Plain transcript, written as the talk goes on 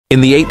In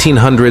the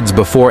 1800s,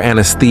 before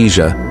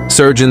anesthesia,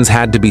 surgeons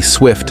had to be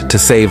swift to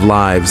save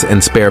lives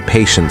and spare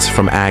patients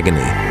from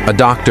agony. A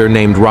doctor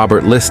named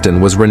Robert Liston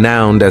was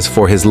renowned as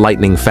for his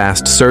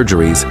lightning-fast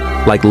surgeries,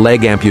 like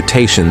leg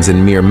amputations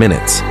in mere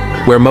minutes.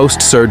 Where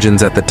most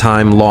surgeons at the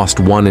time lost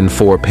 1 in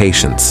 4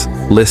 patients,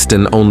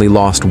 Liston only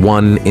lost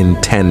 1 in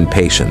 10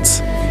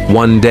 patients.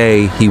 One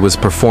day, he was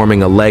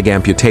performing a leg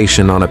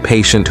amputation on a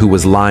patient who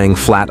was lying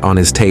flat on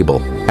his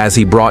table. As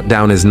he brought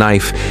down his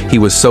knife, he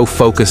was so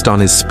focused on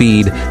his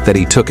speed that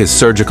he took his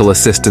surgical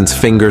assistant's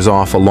fingers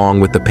off along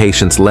with the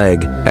patient's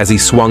leg. As he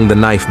swung the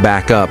knife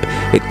back up,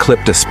 it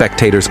clipped a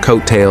spectator's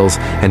coattails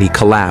and he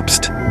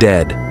collapsed,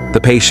 dead. The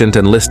patient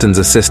and Liston's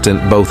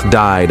assistant both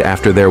died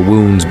after their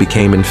wounds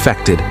became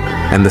infected,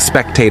 and the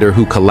spectator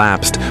who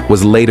collapsed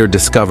was later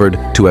discovered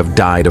to have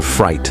died of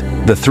fright.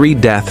 The 3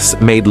 deaths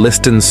made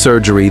Liston's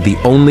surgery the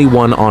only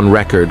one on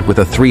record with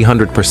a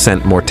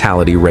 300%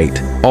 mortality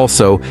rate.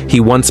 Also, he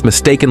once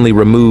mistakenly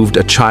removed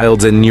a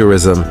child's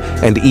aneurysm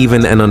and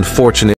even an unfortunate